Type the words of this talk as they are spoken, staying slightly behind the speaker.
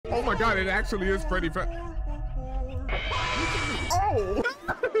Oh my god, it actually is Freddy Oh!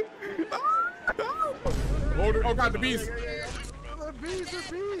 Oh god, the bees! The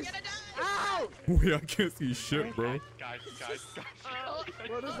bees! Ow! Wait, I can't see shit, bro. Guys.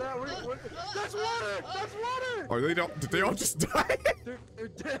 What is that? That's water! That's water! Are they did they all just die? They're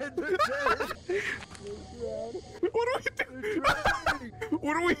dead. They're dead. What do we do?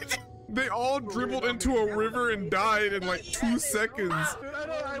 What do we do? They all dribbled into a river and died in like 2 seconds. Dude,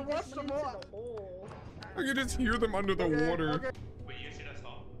 I watched them all. I can just hear them under the water. Okay. Wait, you see that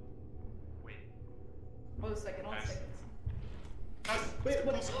stop? Wait. 1 second, 1 second. Wait,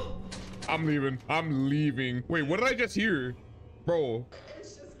 what? I'm leaving. Wait, what did I just hear? Bro.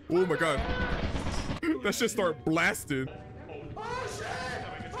 Oh my god. That shit start blasting. Oh shit!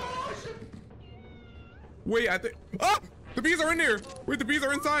 Wait, I think. Ah! The bees are in there! Wait, the bees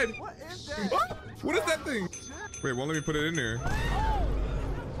are inside! What is that? Ah! What is that thing? Wait, won't let me put it in there.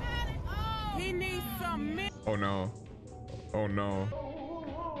 He needs some milk. Oh no. Oh no.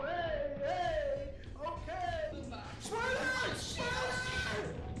 Oh, hey, okay. Spider!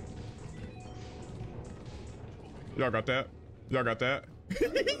 Y'all got that? Y'all got that?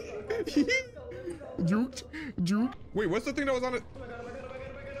 Juked. Wait, what's the thing that was on it?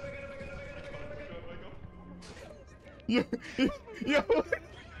 Yo,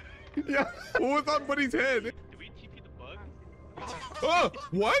 what was on Buddy's head? Did we TP the bug? Oh,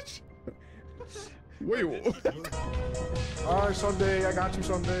 what? Wait. All right, Sunday. I got you,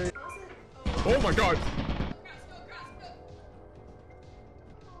 Sunday. Oh my god.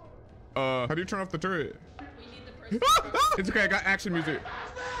 How do you turn off the turret? We need the person. It's okay, I got action music.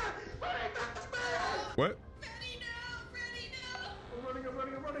 What? I'm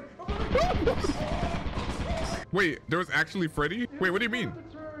running. Wait, there was actually Freddy? Wait, what do you mean?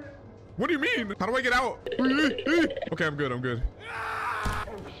 What do you mean? How do I get out? Okay, I'm good.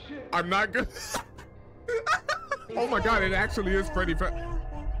 I'm not good. Oh my god, it actually is Freddy What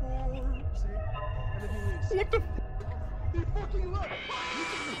the? He fucking left.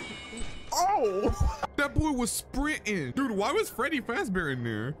 Oh! That boy was sprinting. Dude, why was Freddy Fazbear in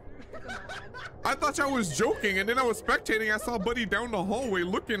there? I thought y'all was joking, and then I was spectating. I saw Buddy down the hallway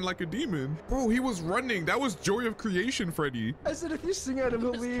looking like a demon. Bro, he was running. That was joy of creation, Freddy. I said if you sing at him, he'll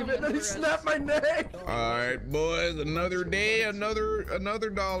leave, and then he snapped my neck. All right, boys, another day,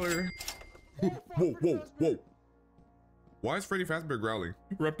 another dollar. Whoa. Why is Freddy Fazbear growling?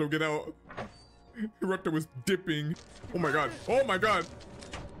 Repto, get out. Repto was dipping. Oh my god.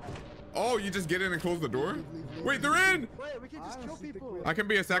 Oh, you just get in and close the door? Wait, they're in! Wait, we can just kill people. I can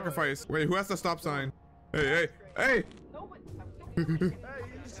be a sacrifice. Wait, who has the stop sign? Hey! Hey! You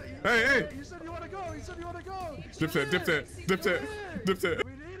said you want to go. Dipset.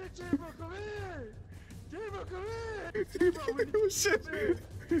 We need it, J-Bro. Come here. J-Bro, come here. Oh, shit.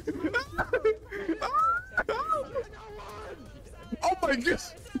 Oh my god.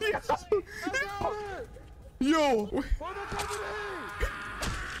 Yo.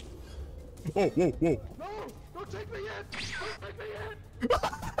 Oh, whoa. No, don't take me yet. For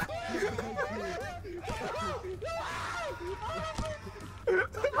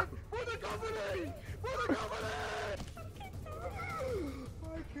the company. I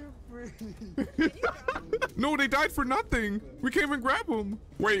can't breathe. No, they died for nothing. We can't even grab them.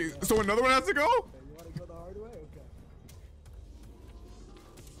 Wait, so another one has to go? You want to go the hard way?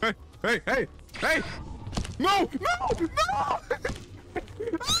 Okay. Hey. No.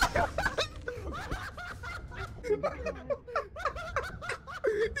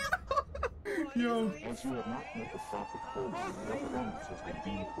 Yo.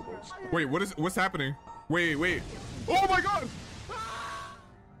 Wait, what's happening? Wait. Oh my god!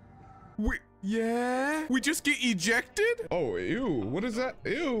 Yeah? We just get ejected? Oh, ew. What is that?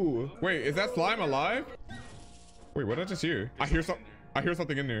 Ew. Wait, is that slime alive? Wait, what did I just hear? I hear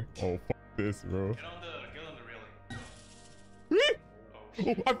something in there. Oh, fuck this, bro. Get on the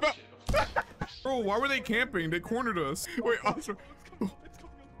railing. Oh, I fell. Bro, why were they camping? They cornered us. Wait, Oscar.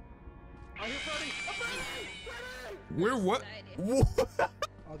 Where what?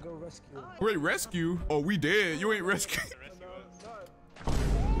 I'll go rescue. Wait, rescue? Oh, we did. You ain't rescue.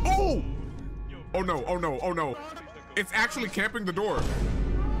 Oh! Oh no. It's actually camping the door.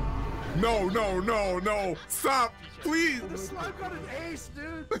 No. Stop, please. The slime got an ace,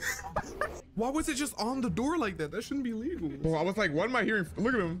 dude. Why was it just on the door like that? That shouldn't be legal. Well, I was like, what am I hearing?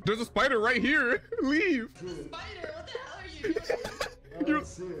 Look at him. There's a spider right here. Leave. Spider, what the hell are you doing?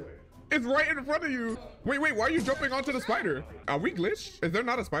 It's right in front of you. Wait, why are you jumping onto the spider? Are we glitched? Is there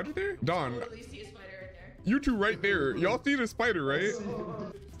not a spider there? Dawn, Literally see a spider right there. you two right there. Y'all see the spider, right? Is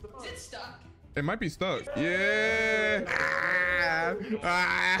it stuck? It might be stuck. Yeah.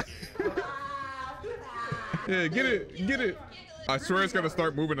 Yeah, get it. Get it. I swear it's gonna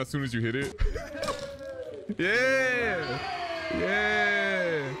start moving as soon as you hit it. Yeah.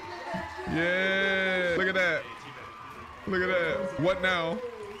 Yeah. Yeah. Look at that. Look at that. What now?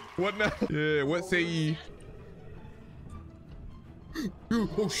 What now? Yeah, what say ye? Ooh,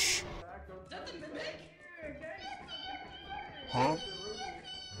 oh, shh. Is that the mimic? Huh?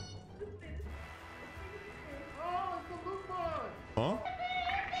 Oh, it's the loot box. Huh?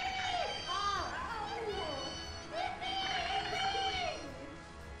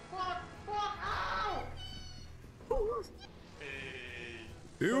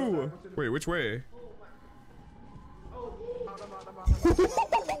 Ew. Wait, which way?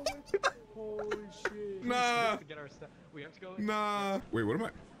 Holy shit. Nah. To get our stuff. We have to go. Nah. Wait, what am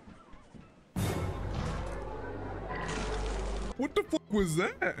I? What the fuck was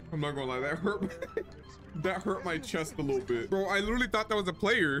that? I'm not gonna lie, that hurt. That hurt my chest a little bit. Bro, I literally thought that was a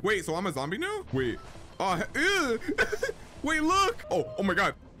player. Wait, so I'm a zombie now? Wait. Oh, ew. Wait, look. Oh my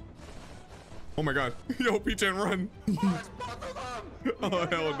God. Oh my God. Yo, Peach and run. Oh, it's both of them. Oh,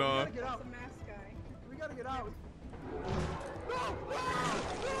 hell no. Get out. The mask guy. We gotta get out.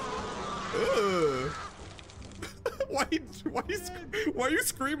 Ugh. Why you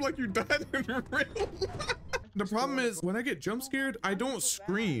scream like you died in real life? The problem is when I get jump scared, I don't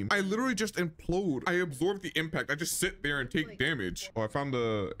scream. I literally just implode. I absorb the impact. I just sit there and take damage. Oh, I found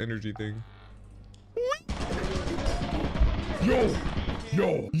the energy thing. Yo,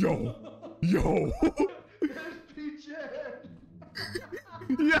 yo, yo, yo.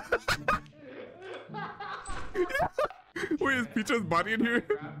 Yeah. Wait, is Peach's body in here?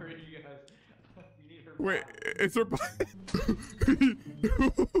 Wait, it's her body.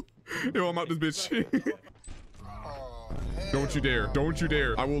 Yo, I'm out this bitch. Don't you dare. Don't you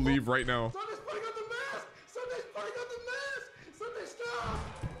dare. I will leave right now. Sunday's putting on the mask. Sunday's putting on the mask. Sunday, stop.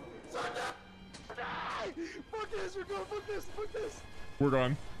 Sunday. Fuck this. We're going. Fuck this. Fuck this. We're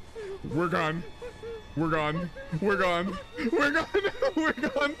gone. We're gone. We're gone. We're gone. We're gone. We're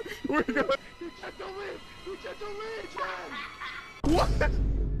gone. We're gone. You can't leave. You can't leave, Chad. What?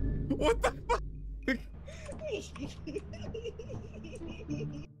 What the?